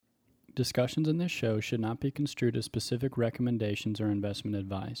Discussions in this show should not be construed as specific recommendations or investment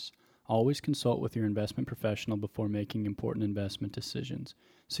advice. Always consult with your investment professional before making important investment decisions.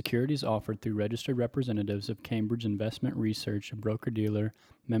 Securities offered through registered representatives of Cambridge Investment Research, a broker-dealer,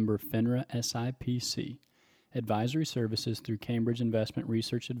 member FINRA SIPC. Advisory services through Cambridge Investment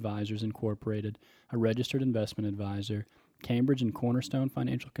Research Advisors Incorporated, a registered investment advisor. Cambridge and Cornerstone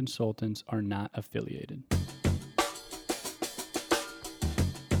Financial Consultants are not affiliated.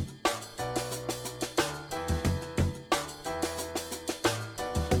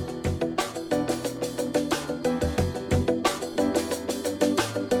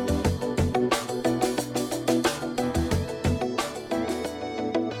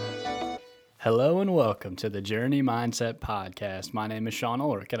 Hello and welcome to the Journey Mindset Podcast. My name is Sean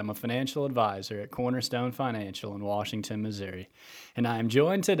Ulrich and I'm a financial advisor at Cornerstone Financial in Washington, Missouri. And I am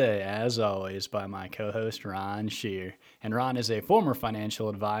joined today, as always, by my co-host Ron Shear. And Ron is a former financial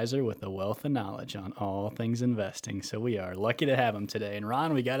advisor with a wealth of knowledge on all things investing. So we are lucky to have him today. And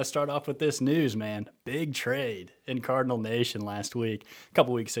Ron, we got to start off with this news, man. Big trade in Cardinal Nation last week, a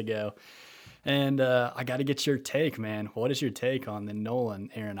couple weeks ago. And I got to get your take, man. What is your take on the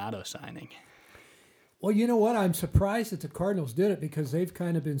Nolan Arenado signing? Well, you know what? I'm surprised that the Cardinals did it because they've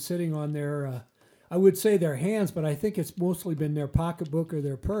kind of been sitting on their, I would say their hands, but I think it's mostly been their pocketbook or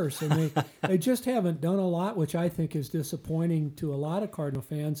their purse. And they just haven't done a lot, which I think is disappointing to a lot of Cardinal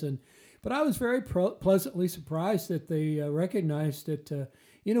fans. But I was very pleasantly surprised that they recognized that,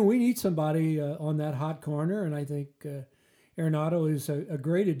 we need somebody on that hot corner. And I think Arenado is a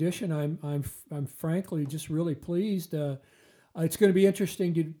great addition. I'm frankly just really pleased. It's going to be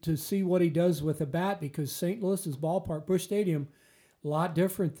interesting to see what he does with the bat because St. Louis's ballpark, Busch Stadium, a lot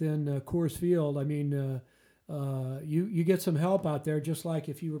different than Coors Field. I mean, you get some help out there, just like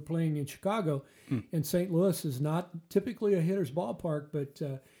if you were playing in Chicago. And St. Louis is not typically a hitter's ballpark, but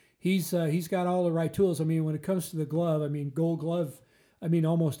he's got all the right tools. I mean, when it comes to the glove, I mean, Gold Glove. I mean,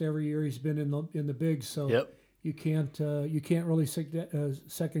 almost every year he's been in the bigs. So. Yep. You can't really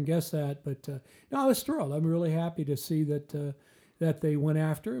second guess that, but no, I was thrilled. I'm really happy to see that they went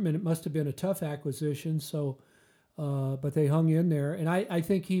after him, and it must have been a tough acquisition. So, but they hung in there, and I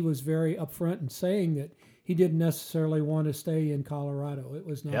think he was very upfront in saying that he didn't necessarily want to stay in Colorado. It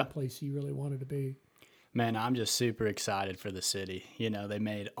was not a place he really wanted to be. Man, I'm just super excited for the city. You know, they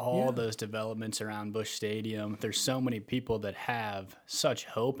made all those developments around Busch Stadium. There's so many people that have such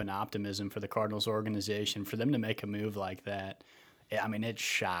hope and optimism for the Cardinals organization. For them to make a move like that, I mean, it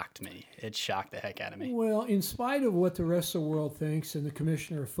shocked me. It shocked the heck out of me. Well, in spite of what the rest of the world thinks, and the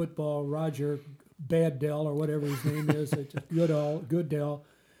commissioner of football, Roger Goodell, or whatever his name is, Goodell,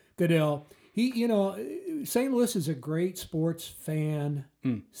 he, St. Louis is a great sports fan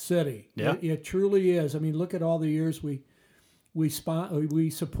city. Yeah. It truly is. I mean, look at all the years we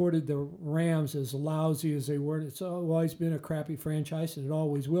supported the Rams, as lousy as they were. It's always been a crappy franchise, and it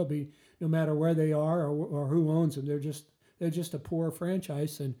always will be, no matter where they are or who owns them. They're just a poor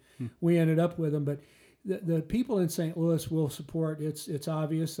franchise, and we ended up with them. But the people in St. Louis will support. It's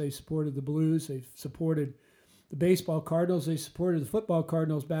obvious they supported the Blues. They supported the baseball Cardinals. They supported the football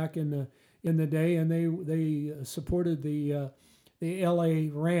Cardinals back in the day, and they supported the L.A.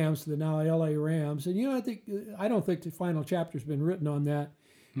 Rams, the now L.A. Rams. And I don't think the final chapter's been written on that,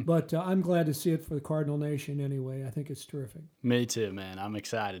 but I'm glad to see it for the Cardinal Nation anyway. I think it's terrific. Me too, man. I'm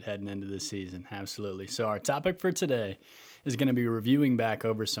excited heading into this season. Absolutely. So our topic for today is going to be reviewing back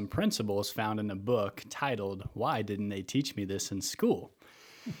over some principles found in a book titled "Why Didn't They Teach Me This in School?"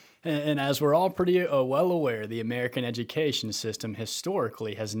 And as we're all pretty well aware, the American education system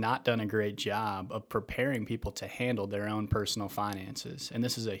historically has not done a great job of preparing people to handle their own personal finances. And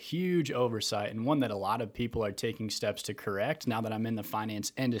this is a huge oversight, and one that a lot of people are taking steps to correct. Now that I'm in the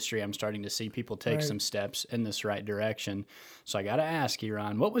finance industry, I'm starting to see people take some steps in this right direction. So I got to ask you,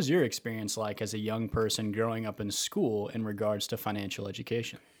 Ron, what was your experience like as a young person growing up in school in regards to financial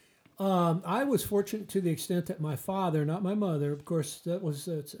education? I was fortunate to the extent that my father, not my mother, of course, that was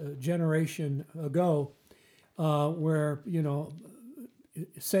a generation ago, where,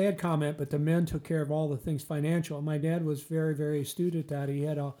 sad comment, but the men took care of all the things financial. My dad was very, very astute at that. He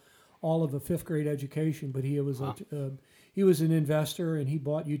had all of a fifth grade education, but he was an investor, and he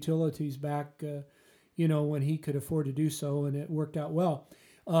bought utilities back, when he could afford to do so, and it worked out well.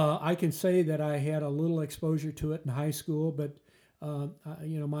 I can say that I had a little exposure to it in high school, but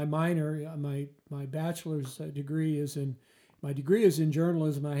my minor, my bachelor's degree is in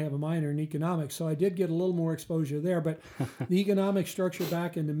journalism. I have a minor in economics, so I did get a little more exposure there. But the economic structure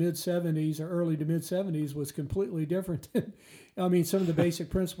back in the mid-'70s or early to mid-'70s was completely different. I mean, some of the basic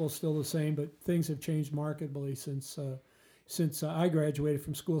principles still the same, but things have changed markedly since since I graduated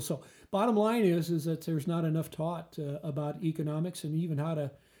from school. So bottom line is that there's not enough taught about economics and even how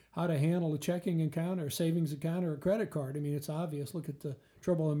to handle a checking account or a savings account or a credit card. I mean, it's obvious. Look at the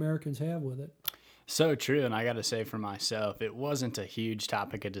trouble Americans have with it. So true, and I got to say for myself, it wasn't a huge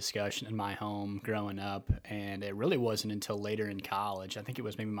topic of discussion in my home growing up, and it really wasn't until later in college. I think it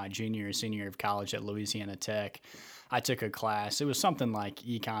was maybe my junior or senior year of college at Louisiana Tech. I took a class. It was something like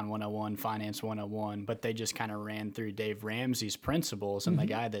Econ 101, Finance 101, but they just kind of ran through Dave Ramsey's principles, and the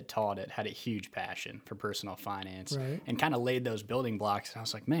guy that taught it had a huge passion for personal finance and kind of laid those building blocks. And I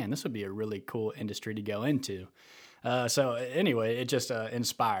was like, man, this would be a really cool industry to go into. So anyway, it just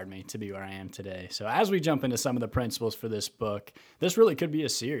inspired me to be where I am today. So as we jump into some of the principles for this book, this really could be a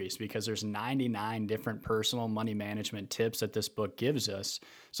series because there's 99 different personal money management tips that this book gives us.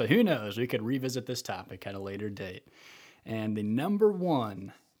 So who knows, we could revisit this topic at a later date. And the number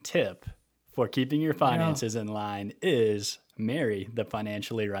one tip for keeping your finances in line is marry the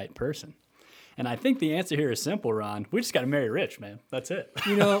financially right person. And I think the answer here is simple, Ron. We just got to marry rich, man. That's it.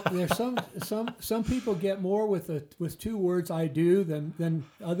 You know, there's some people get more with two words, I do, than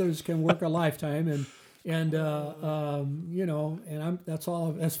others can work a lifetime. And you know, and that's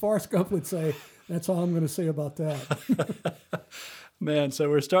all. As Forrest Gump would say, that's all I'm going to say about that. Man, so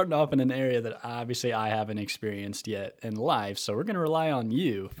we're starting off in an area that obviously I haven't experienced yet in life. So we're going to rely on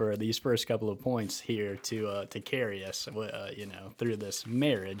you for these first couple of points here to carry us, through this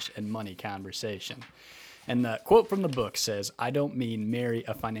marriage and money conversation. And the quote from the book says, "I don't mean marry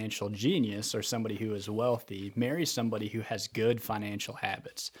a financial genius or somebody who is wealthy. Marry somebody who has good financial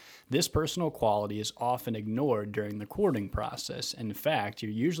habits. This personal quality is often ignored during the courting process. In fact,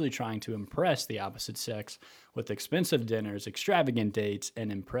 you're usually trying to impress the opposite sex with expensive dinners, extravagant dates,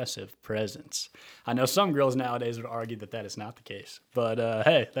 and impressive presents." I know some girls nowadays would argue that that is not the case, but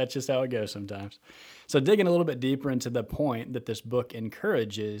hey, that's just how it goes sometimes. So digging a little bit deeper into the point that this book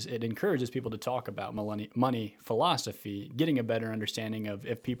encourages people to talk about money philosophy, getting a better understanding of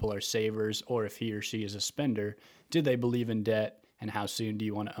if people are savers or if he or she is a spender. Do they believe in debt? And how soon do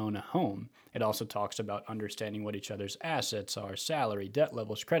you want to own a home? It also talks about understanding what each other's assets are, salary, debt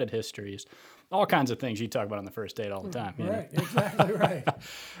levels, credit histories, all kinds of things you talk about on the first date all the time. Right, exactly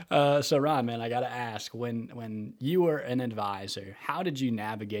right. So Ron, man, I got to ask, when you were an advisor, how did you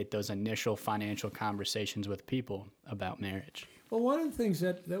navigate those initial financial conversations with people about marriage? Well, one of the things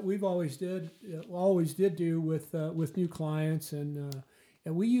that we've always did do with new clients, and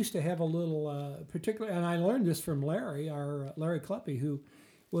we used to have a little particular, and I learned this from Larry Kleppe, who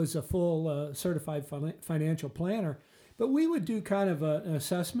was a full certified financial planner. But we would do kind of an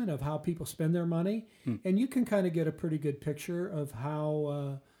assessment of how people spend their money, and you can kind of get a pretty good picture of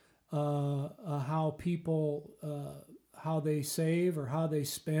how people how they save or how they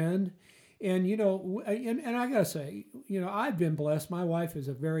spend. And you know, and I gotta say, you know, I've been blessed. My wife is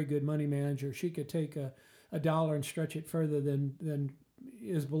a very good money manager. She could take a dollar and stretch it further than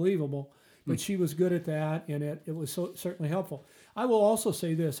is believable. But she was good at that, and it was certainly helpful. I will also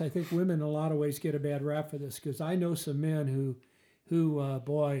say this. I think women in a lot of ways get a bad rap for this, because I know some men who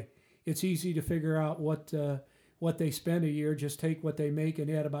boy, it's easy to figure out what they spend a year. Just take what they make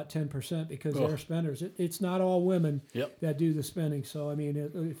and add about 10% because they're spenders. It's not all women that do the spending. So, I mean,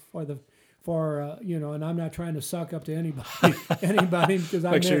 and I'm not trying to suck up to anybody because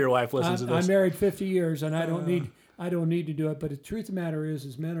Make sure your wife listens to this. I'm married 50 years, and I don't need to do it. But the truth of the matter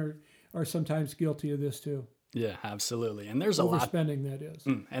is men are sometimes guilty of this too. Yeah, absolutely. And there's a lot overspending, that is.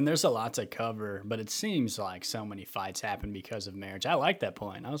 And there's a lot to cover, but it seems like so many fights happen because of marriage. I like that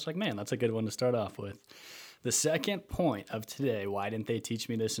point. I was like, man, that's a good one to start off with. The second point of today, why didn't they teach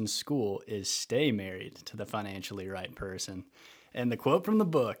me this in school, is stay married to the financially right person. And the quote from the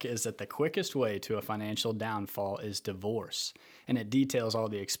book is that the quickest way to a financial downfall is divorce. And it details all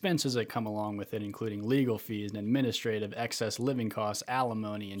the expenses that come along with it, including legal fees and administrative, excess living costs,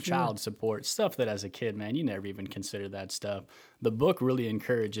 alimony, and child support, stuff that as a kid, man, you never even consider that stuff. The book really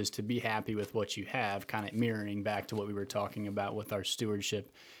encourages to be happy with what you have, kind of mirroring back to what we were talking about with our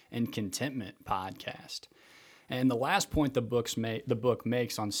stewardship and contentment podcast. And the last point the book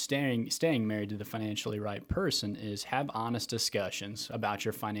makes on staying married to the financially right person is have honest discussions about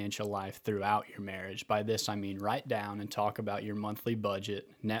your financial life throughout your marriage. By this, I mean write down and talk about your monthly budget,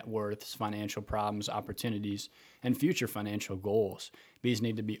 net worths, financial problems, opportunities, and future financial goals. These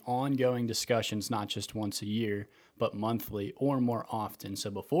need to be ongoing discussions, not just once a year, but monthly or more often.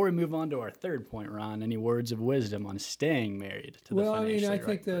 So before we move on to our third point, Ron, any words of wisdom on staying married to the financially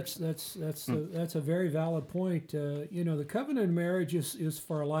right person? That's a very valid point. The covenant of marriage is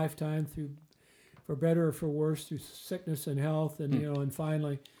for a lifetime, for better or for worse, through sickness and health, and and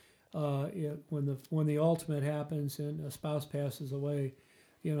finally, when the ultimate happens and a spouse passes away.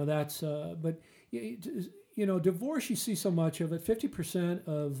 That's divorce, you see so much of it. 50%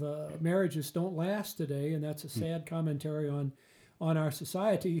 of marriages don't last today, and that's a sad commentary on our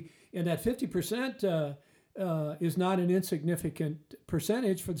society. And that 50% is not an insignificant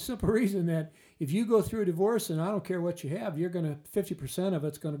percentage, for the simple reason that if you go through a divorce, and I don't care what you have, 50% of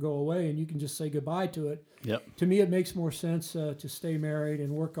it's going to go away, and you can just say goodbye to it. Yep. To me, it makes more sense to stay married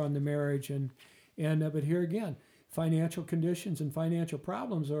and work on the marriage. But here again, financial conditions and financial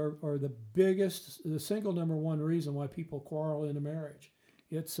problems are the single number one reason why people quarrel in a marriage.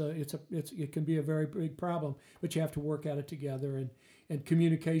 It can be a very big problem, but you have to work at it together, and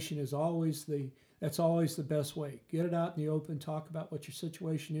communication is always the best way. Get it out in the open, talk about what your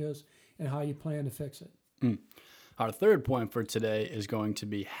situation is and how you plan to fix it. Our third point for today is going to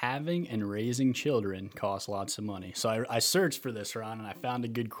be having and raising children costs lots of money. So I searched for this, Ron, and I found a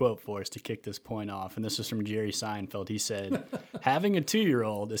good quote for us to kick this point off. And this is from Cary Siegel. He said, having a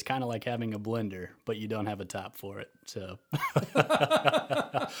 2-year-old is kind of like having a blender, but you don't have a top for it. So,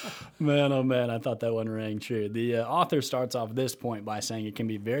 man, oh man, I thought that one rang true. The author starts off this point by saying it can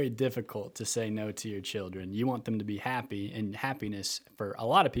be very difficult to say no to your children. You want them to be happy, and happiness for a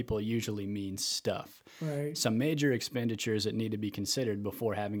lot of people usually means stuff. Right. Some major expenditures that need to be considered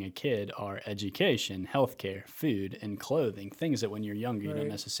before having a kid are education, healthcare, food, and clothing, things that when you're younger you don't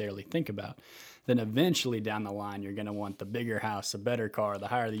necessarily think about. Then eventually down the line, you're going to want the bigger house, a better car, the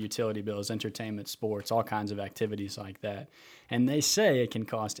higher the utility bills, entertainment, sports, all kinds of activities like that. And they say it can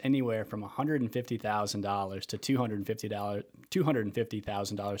cost anywhere from $150,000 to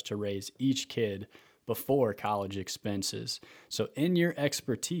 $250,000 to raise each kid before college expenses. So in your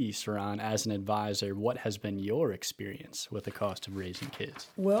expertise, Ron, as an advisor, what has been your experience with the cost of raising kids?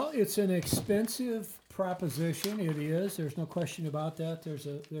 Well, it's an expensive proposition. It is. There's no question about that. There's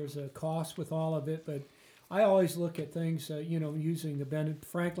a cost with all of it. But I always look at things, using the Ben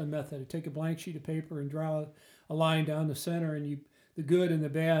Franklin method. Take a blank sheet of paper and draw a line down the center, and the good and the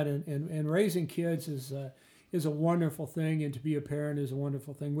bad. And raising kids is a wonderful thing, and to be a parent is a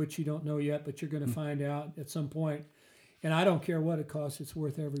wonderful thing, which you don't know yet, but you're going to find out at some point. And I don't care what it costs; it's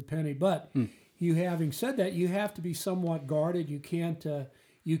worth every penny. But you, having said that, you have to be somewhat guarded. You can't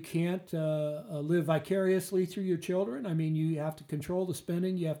live vicariously through your children. I mean, you have to control the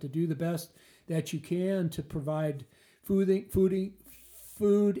spending. You have to do the best that you can to provide food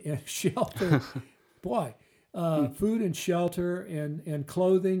and shelter. Boy. Food and shelter and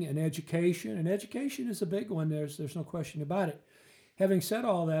clothing and education. And education is a big one. There's no question about it. Having said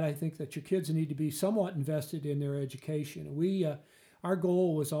all that, I think that your kids need to be somewhat invested in their education. Our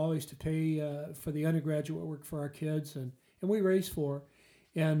goal was always to pay for the undergraduate work for our kids, and we raised for.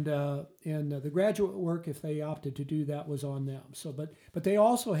 And the graduate work, if they opted to do that, was on them. So, but they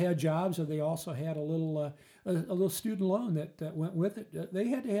also had jobs, or they also had a little student loan that went with it. They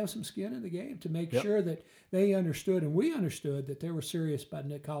had to have some skin in the game to make sure that they understood, and we understood, that they were serious about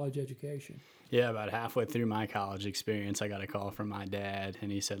a college education. Yeah, about halfway through my college experience, I got a call from my dad,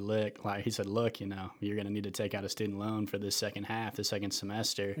 and he said, look, you're going to need to take out a student loan for the second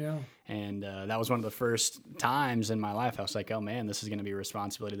semester. Yeah. And that was one of the first times in my life I was like, oh man, this is going to be a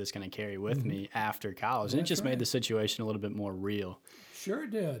responsibility that's going to carry with me after college. And it just made the situation a little bit more real. Sure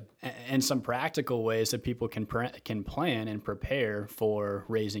did. And some practical ways that people can plan and prepare for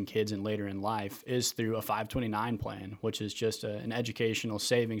raising kids and later in life is through a 529 plan, which is just an educational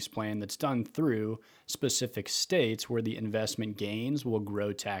savings plan that's done through specific states where the investment gains will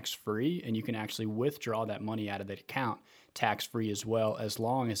grow tax-free, and you can actually withdraw that money out of that account tax-free as well, as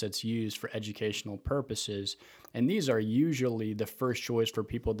long as it's used for educational purposes. And these are usually the first choice for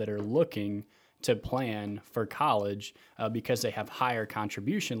people that are looking to plan for college because they have higher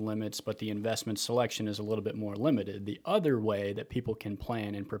contribution limits, but the investment selection is a little bit more limited. The other way that people can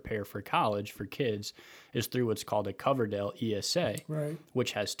plan and prepare for college for kids is through what's called a Coverdell ESA,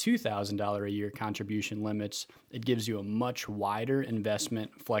 which has $2,000 a year contribution limits. It gives you a much wider investment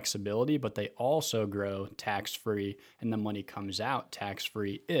flexibility, but they also grow tax-free, and the money comes out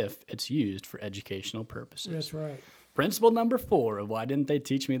tax-free if it's used for educational purposes. That's right. Principle number 4 of why didn't they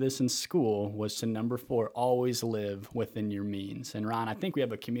teach me this in school was to number 4, always live within your means. And Ron, I think we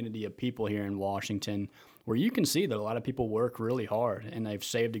have a community of people here in Washington where you can see that a lot of people work really hard and they've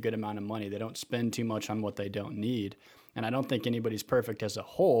saved a good amount of money. They don't spend too much on what they don't need. And I don't think anybody's perfect as a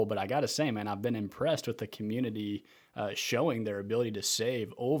whole, but I got to say, man, I've been impressed with the community showing their ability to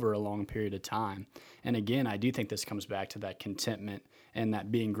save over a long period of time. And again, I do think this comes back to that contentment and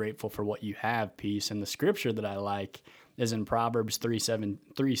that being grateful for what you have piece. And the scripture that I like is in Proverbs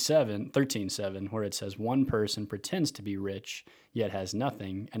 13:7, where it says, one person pretends to be rich, yet has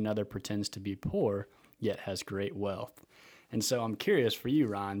nothing. Another pretends to be poor, yet has great wealth. And so I'm curious for you,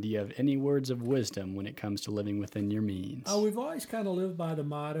 Ron, do you have any words of wisdom when it comes to living within your means? We've always kind of lived by the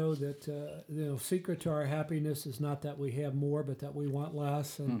motto that secret to our happiness is not that we have more, but that we want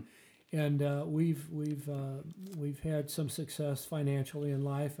less. And we've had some success financially in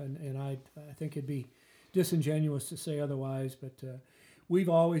life, and I think it'd be disingenuous to say otherwise. But we've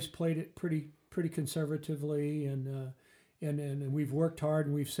always played it pretty conservatively, and we've worked hard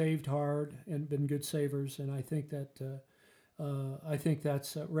and we've saved hard and been good savers. And I think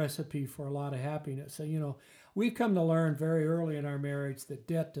that's a recipe for a lot of happiness. So, we've come to learn very early in our marriage that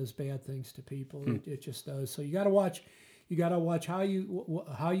debt does bad things to people. It just does. So you got to watch. You got to watch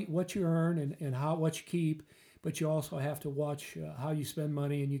what you earn and what you keep, but you also have to watch how you spend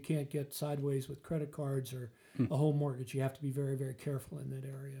money, and you can't get sideways with credit cards or a home mortgage. You have to be very, very careful in that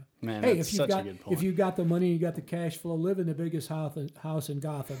area. Man, hey, that's such a good point. If you've got the money, you got the cash flow, live in the biggest house in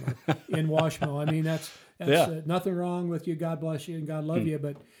Gotham or in Washmo. I mean, that's nothing wrong with you. God bless you and God love you.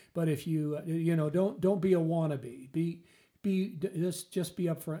 But if you don't be a wannabe. Just be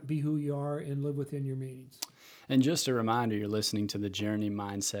upfront, be who you are, and live within your means. And just a reminder, you're listening to the Journey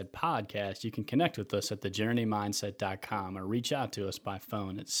Mindset podcast. You can connect with us at thejourneymindset.com or reach out to us by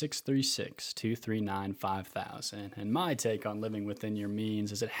phone at 636-239-5000. And my take on living within your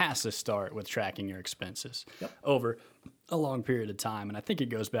means is it has to start with tracking your expenses over a long period of time. And I think it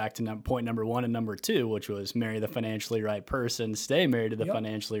goes back to point number 1 and number 2, which was marry the financially right person, stay married to the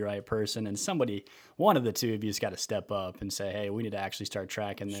financially right person. And one of the two of you has got to step up and say, hey, we need to actually start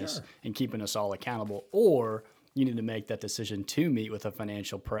tracking this and keeping us all accountable. Or you need to make that decision to meet with a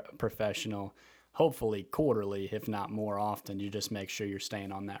financial professional, hopefully quarterly, if not more often. You just make sure you're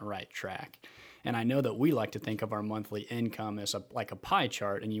staying on that right track. And I know that we like to think of our monthly income as like a pie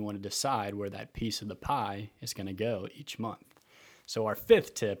chart, and you want to decide where that piece of the pie is going to go each month. So our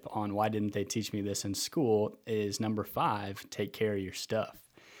 5th tip on why didn't they teach me this in school is number 5, take care of your stuff.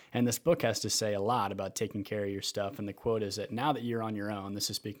 And this book has to say a lot about taking care of your stuff. And the quote is that now that you're on your own, this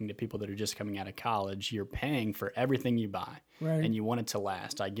is speaking to people that are just coming out of college, you're paying for everything you buy, and you want it to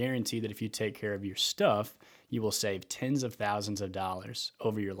last. I guarantee that if you take care of your stuff, you will save tens of thousands of dollars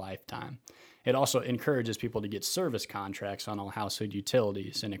over your lifetime. It also encourages people to get service contracts on all household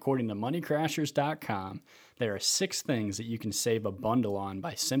utilities. And according to moneycrashers.com, there are 6 things that you can save a bundle on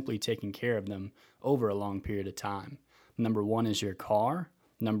by simply taking care of them over a long period of time. Number 1 is your car.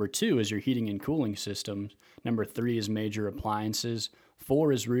 Number 2 is your heating and cooling systems. Number 3 is major appliances.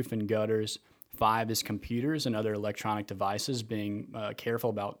 4 is roof and gutters. 5 is computers and other electronic devices, being careful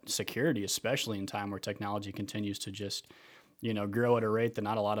about security, especially in time where technology continues to just grow at a rate that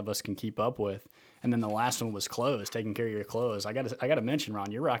not a lot of us can keep up with. And then the last one was clothes, taking care of your clothes. I got to mention,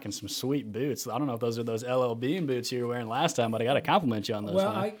 Ron, you're rocking some sweet boots. I don't know if those are those LL Bean boots you were wearing last time, but I got to compliment you on those.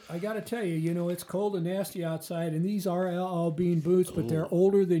 Well, I got to tell you, it's cold and nasty outside, and these are LL Bean boots, but they're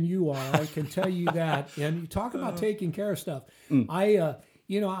older than you are. I can tell you that. And you talk about taking care of stuff. I'm a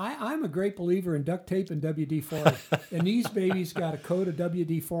great believer in duct tape and WD-40. And these babies got a coat of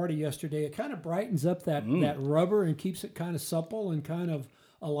WD-40 yesterday. It kind of brightens up that rubber and keeps it kind of supple and kind of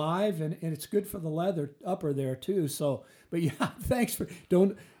alive, and it's good for the leather upper there too. So, but yeah, thanks for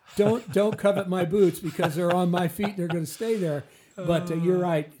don't covet my boots because they're on my feet. They're going to stay there. But you're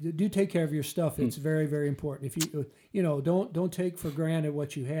right. Do take care of your stuff. It's very, very important. If you don't take for granted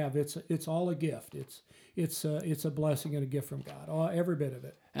what you have. It's all a gift. It's a blessing and a gift from God. Every bit of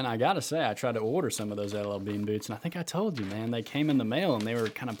it. And I got to say, I tried to order some of those LL Bean boots, and I think I told you, man, they came in the mail, and they were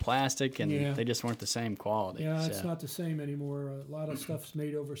kind of plastic, and they just weren't the same quality. Yeah, it's not the same anymore. A lot of stuff's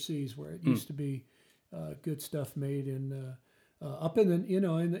made overseas, where it used to be good stuff made in up in the in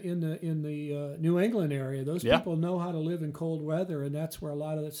the New England area. Those people know how to live in cold weather, and that's where a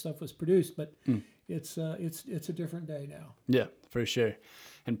lot of that stuff was produced. But it's a different day now. Yeah, for sure.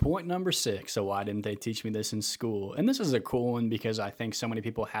 And point number 6, so why didn't they teach me this in school? And this is a cool one because I think so many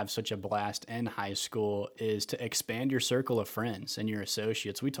people have such a blast in high school, is to expand your circle of friends and your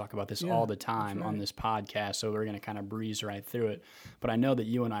associates. We talk about this all the time on this podcast, so we're going to kind of breeze right through it. But I know that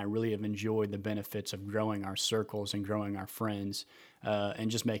you and I really have enjoyed the benefits of growing our circles and growing our friends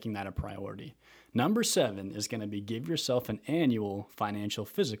and just making that a priority. Number 7 is going to be give yourself an annual financial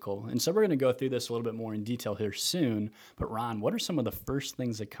physical. And so we're going to go through this a little bit more in detail here soon. But Ron, what are some of the first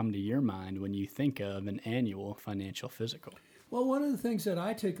things that come to your mind when you think of an annual financial physical? Well, one of the things that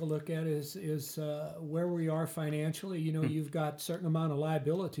I take a look at is where we are financially. You've got a certain amount of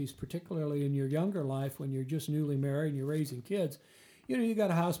liabilities, particularly in your younger life when you're just newly married and you're raising kids. you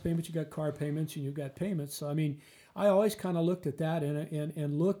got a house payment, you got car payments, and you got payments. So I mean, I always kind of looked at that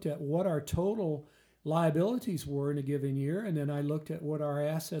and looked at what our total liabilities were in a given year, and then I looked at what our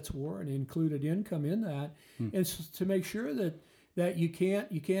assets were and included income in that, and so to make sure that you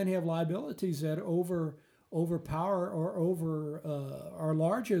can't have liabilities that overpower or are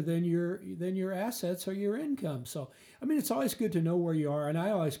larger than your assets or your income. So I mean, it's always good to know where you are, and I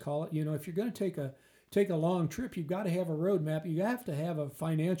always call it, if you're going to take a long trip, you've got to have a roadmap. You have to have a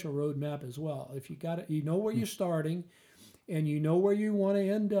financial roadmap as well. If you know where you're starting, and you know where you want to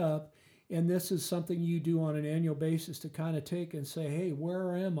end up. And this is something you do on an annual basis to kind of take and say, hey,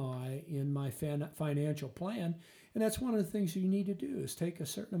 where am I in my financial plan? And that's one of the things you need to do is take a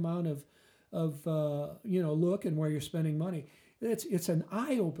certain amount of look and where you're spending money. It's an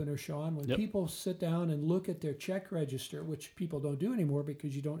eye opener, Sean, when people sit down and look at their check register, which people don't do anymore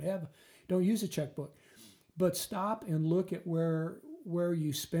because you don't use a checkbook. But stop and look at where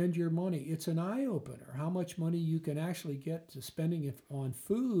you spend your money. It's an eye-opener how much money you can actually get to spending it on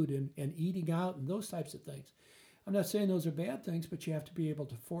food and eating out and those types of things. I'm not saying those are bad things, but you have to be able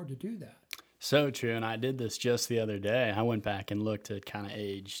to afford to do that. So true. And I did this just the other day. I went back and looked at kind of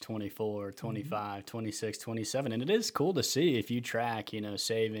age 24, 25, 26, 27. And it is cool to see if you track,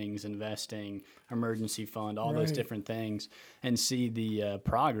 savings, investing, emergency fund, all those different things, and see the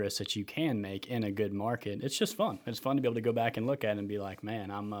progress that you can make in a good market. It's just fun. It's fun to be able to go back and look at it and be like,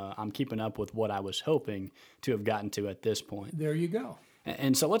 man, I'm keeping up with what I was hoping to have gotten to at this point. There you go.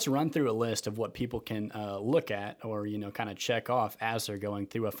 And so let's run through a list of what people can look at or, kind of check off as they're going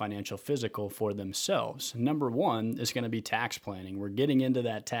through a financial physical for themselves. Number one is going to be tax planning. We're getting into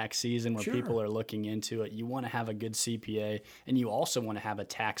that tax season where people are looking into it. You want to have a good CPA, and you also want to have a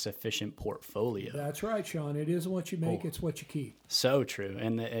tax-efficient portfolio. That's right, Sean. It isn't what you make, it's what you keep. So true.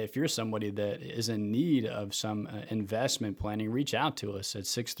 And if you're somebody that is in need of some investment planning, reach out to us at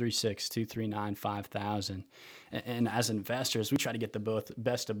 636-239-5000. And as investors, we try to get the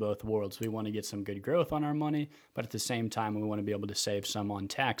best of both worlds. We want to get some good growth on our money, but at the same time, we want to be able to save some on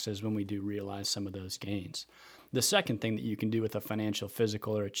taxes when we do realize some of those gains. The second thing that you can do with a financial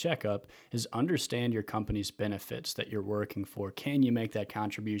physical or a checkup is understand your company's benefits that you're working for. Can you make that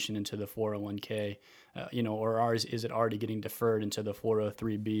contribution into the 401k, or is it already getting deferred into the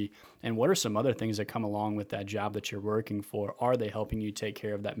 403b? And what are some other things that come along with that job that you're working for? Are they helping you take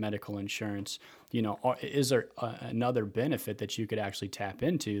care of that medical insurance? Is there another benefit that you could actually tap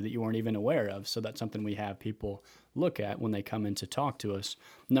into that you weren't even aware of? So that's something we have people look at when they come in to talk to us.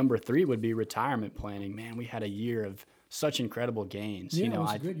 Number 3 would be retirement planning. Man, we had a year of such incredible gains. Yeah, it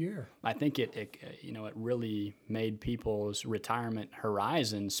was a good year. I think it really made people's retirement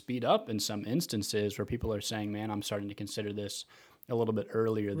horizon speed up in some instances where people are saying, man, I'm starting to consider this a little bit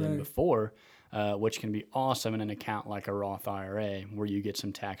earlier than before, which can be awesome in an account like a Roth IRA where you get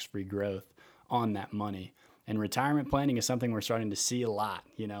some tax-free growth on that money. And retirement planning is something we're starting to see a lot,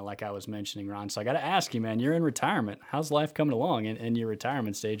 like I was mentioning, Ron. So I got to ask you, man, you're in retirement. How's life coming along in your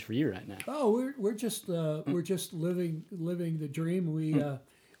retirement stage for you right now? Oh, we're just living the dream.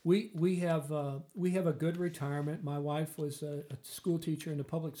 We have a good retirement. My wife was a school teacher in the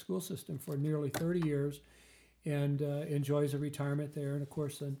public school system for nearly 30 years, and enjoys a retirement there. And of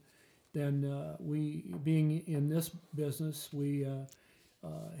course, then we being in this business, we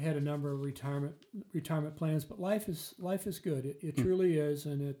had a number of retirement plans, but life is good. It truly is,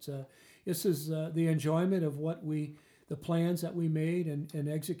 and this is the enjoyment of the plans that we made and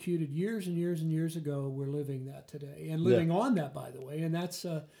executed years and years and years ago. We're living that today, and living on that, by the way, and that's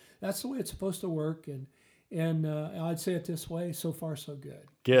the way it's supposed to work. And I'd say it this way: so far, so good.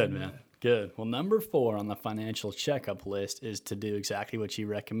 Good, man. Good. Well, number 4 on the financial checkup list is to do exactly what you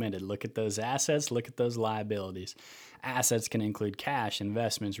recommended. Look at those assets, look at those liabilities. Assets can include cash,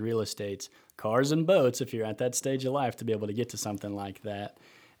 investments, real estates, cars and boats if you're at that stage of life to be able to get to something like that.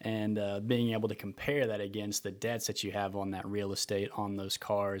 And being able to compare that against the debts that you have on that real estate, on those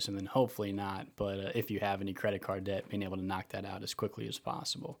cars, and then hopefully not, but if you have any credit card debt, being able to knock that out as quickly as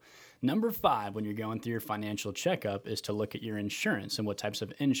possible. Number 5, when you're going through your financial checkup, is to look at your insurance and what types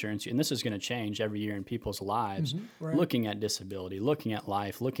of insurance, and this is going to change every year in people's lives, looking at disability, looking at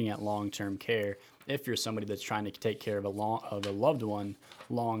life, looking at long-term care. If you're somebody that's trying to take care of a loved one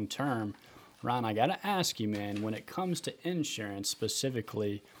long-term, Ron, I got to ask you, man, when it comes to insurance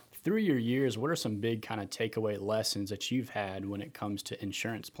specifically, through your years, what are some big kind of takeaway lessons that you've had when it comes to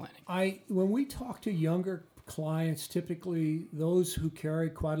insurance planning? When we talk to younger clients, typically those who carry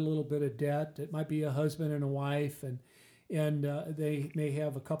quite a little bit of debt, it might be a husband and a wife, and they may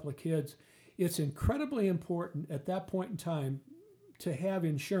have a couple of kids, it's incredibly important at that point in time to have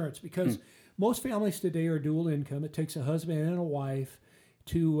insurance, because most families today are dual income. It takes a husband and a wife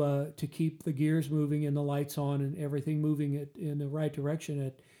to keep the gears moving and the lights on and everything moving in the right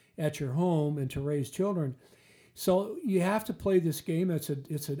direction at your home and to raise children. So you have to play this game. It's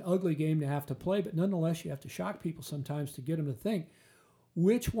an ugly game to have to play, but nonetheless, you have to shock people sometimes to get them to think,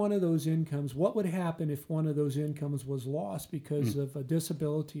 which one of those incomes, what would happen if one of those incomes was lost because of a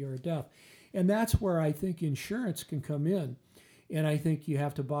disability or a death? And that's where I think insurance can come in. And I think you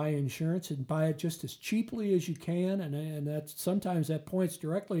have to buy insurance and buy it just as cheaply as you can. And sometimes that points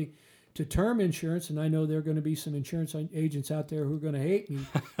directly to term insurance. And I know there are going to be some insurance agents out there who are going to hate me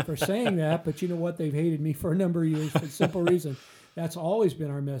for saying that. But you know what? They've hated me for a number of years for the simple reason. That's always been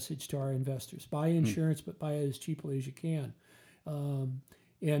our message to our investors. Buy insurance, but buy it as cheaply as you can.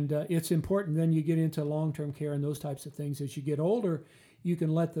 It's important. Then you get into long-term care and those types of things. As you get older, you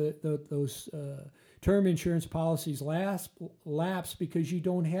can let those term insurance policies lapse because you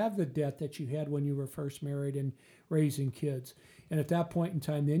don't have the debt that you had when you were first married and raising kids. And at that point in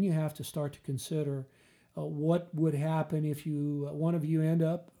time, then you have to start to consider what would happen if one of you end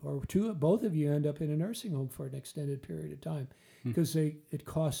up, or both of you end up in a nursing home for an extended period of time, because it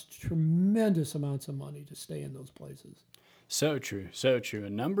costs tremendous amounts of money to stay in those places. So true, so true.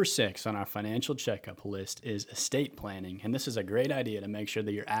 And number 6 on our financial checkup list is estate planning. And this is a great idea to make sure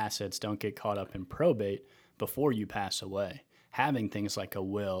that your assets don't get caught up in probate before you pass away. Having things like a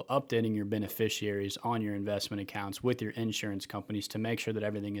will, updating your beneficiaries on your investment accounts with your insurance companies to make sure that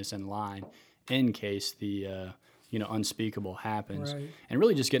everything is in line in case the unspeakable happens. Right. And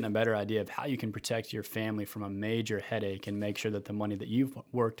really just getting a better idea of how you can protect your family from a major headache and make sure that the money that you've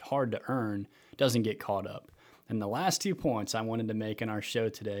worked hard to earn doesn't get caught up. And the last 2 points I wanted to make in our show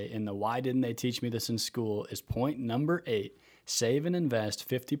today in the Why Didn't They Teach Me This in School is point number 8, save and invest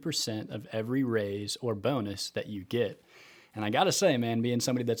 50% of every raise or bonus that you get. And I got to say, man, being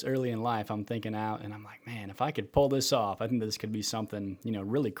somebody that's early in life, I'm thinking out and I'm like, man, if I could pull this off, I think this could be something,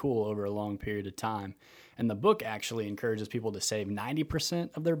 really cool over a long period of time. And the book actually encourages people to save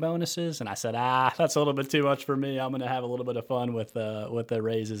 90% of their bonuses. And I said, that's a little bit too much for me. I'm going to have a little bit of fun with the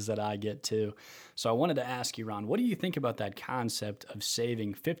raises that I get too. So I wanted to ask you, Ron, what do you think about that concept of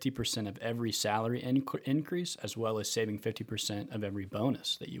saving 50% of every salary increase as well as saving 50% of every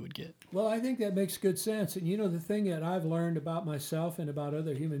bonus that you would get? Well, I think that makes good sense. And the thing that I've learned about myself and about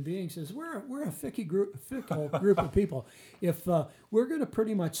other human beings is we're a fickle group of people. If we're going to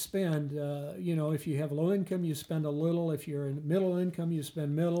pretty much spend, if you have low income, you spend a little. If you're in middle income, you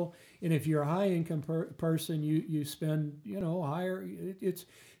spend middle. And if you're a high income person, you spend, higher.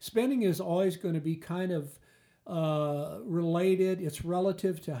 Spending is always going to be kind of related. It's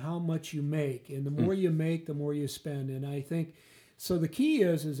relative to how much you make. And the more you make, the more you spend. And I think, so the key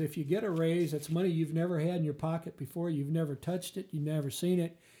is if you get a raise, that's money you've never had in your pocket before, you've never touched it, you've never seen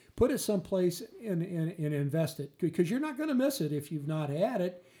it, put it someplace and invest it, because you're not going to miss it if you've not had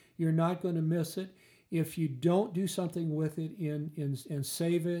it. You're not going to miss it if you don't do something with it and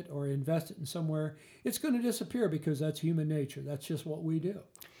save it or invest it in somewhere. It's going to disappear because that's human nature. That's just what we do.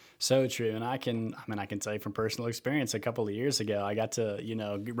 So true. And I can tell you from personal experience, a couple of years ago, I got to,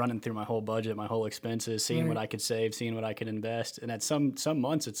 running through my whole budget, my whole expenses, seeing what I could save, seeing what I could invest. And at some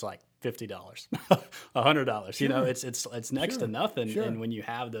months it's like $50, $100, Sure. It's next to nothing. Sure. And when you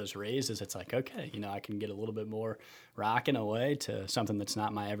have those raises, it's like, okay, I can get a little bit more rocking away to something that's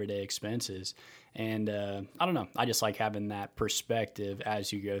not my everyday expenses. And I don't know, I just like having that perspective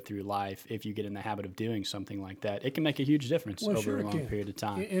as you go through life. If you get in the habit of doing something like that, it can make a huge difference over a long period of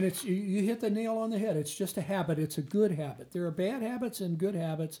time. And you hit the nail on the head. It's just a habit. It's a good habit. There are bad habits and good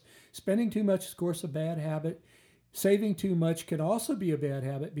habits. Spending too much is, of course, a bad habit. Saving too much can also be a bad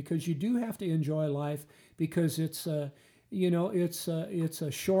habit, because you do have to enjoy life, because it's a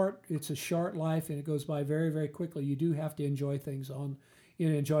short life and it goes by very, very quickly. You do have to enjoy things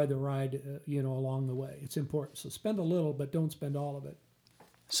enjoy the ride, along the way. It's important. So spend a little, but don't spend all of it.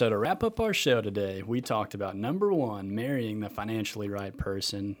 So to wrap up our show today, we talked about number 1, marrying the financially right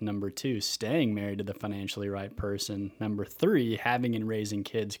person. Number 2, staying married to the financially right person. Number 3, having and raising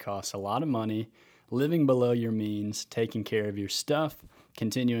kids costs a lot of money. Living below your means, taking care of your stuff,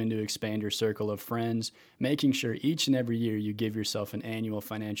 continuing to expand your circle of friends, making sure each and every year you give yourself an annual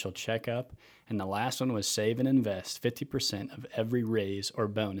financial checkup. And the last one was save and invest 50% of every raise or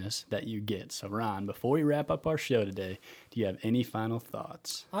bonus that you get. So Ron, before we wrap up our show today, do you have any final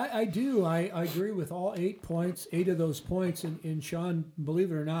thoughts? I do. I agree with all 8 of those points. And Sean,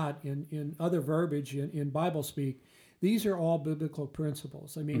 believe it or not, in other verbiage, in Bible speak, these are all biblical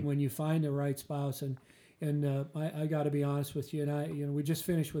principles. I mean, when you find the right spouse, and I got to be honest with you, and we just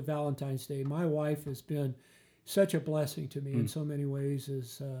finished with Valentine's Day. My wife has been such a blessing to me in so many ways,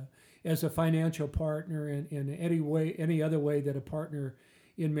 as a financial partner in any other way that a partner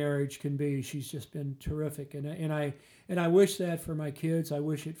in marriage can be. She's just been terrific, and I wish that for my kids. I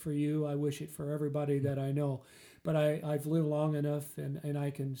wish it for you. I wish it for everybody that I know. But I've lived long enough, and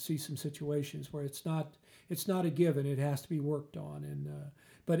I can see some situations where it's not a given. It has to be worked on,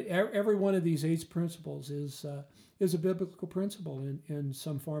 but every one of these 8 principles is a biblical principle in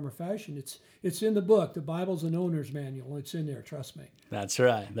some form or fashion. It's in the book. The Bible's an owner's manual. It's in there. Trust me. That's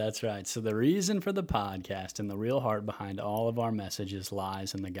right. That's right. So the reason for the podcast and the real heart behind all of our messages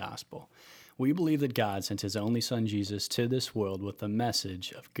lies in the gospel. We believe that God sent his only son, Jesus, to this world with a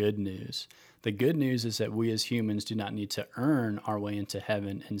message of good news. The good news is that we as humans do not need to earn our way into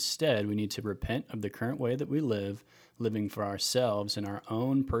heaven. Instead, we need to repent of the current way that we live, living for ourselves in our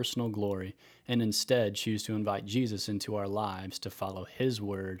own personal glory, and instead choose to invite Jesus into our lives to follow his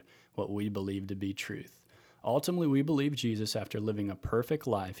word, what we believe to be truth. Ultimately, we believe Jesus, after living a perfect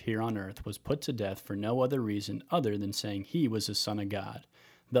life here on earth, was put to death for no other reason other than saying he was the Son of God,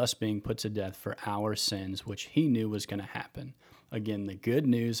 thus being put to death for our sins, which he knew was going to happen. Again, the good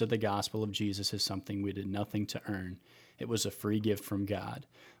news of the gospel of Jesus is something we did nothing to earn. It was a free gift from God.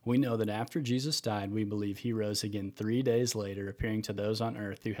 We know that after Jesus died, we believe he rose again 3 days later, appearing to those on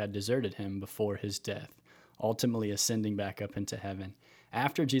earth who had deserted him before his death, ultimately ascending back up into heaven.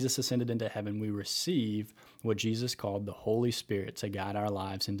 After Jesus ascended into heaven, we receive what Jesus called the Holy Spirit to guide our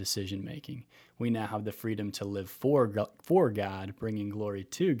lives in decision-making. We now have the freedom to live for God, bringing glory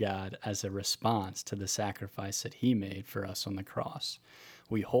to God as a response to the sacrifice that he made for us on the cross.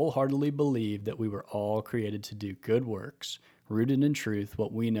 We wholeheartedly believe that we were all created to do good works, rooted in truth,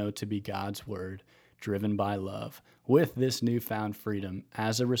 what we know to be God's word, driven by love, with this newfound freedom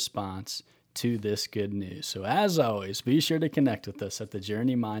as a response to this good news. So as always, be sure to connect with us at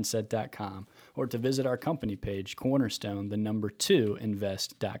thejourneymindset.com or to visit our company page, Cornerstone,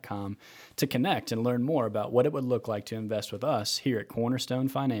 2invest.com, to connect and learn more about what it would look like to invest with us here at Cornerstone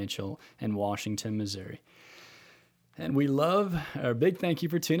Financial in Washington, Missouri. And our big thank you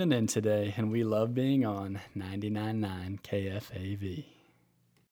for tuning in today, and we love being on 99.9 KFAV.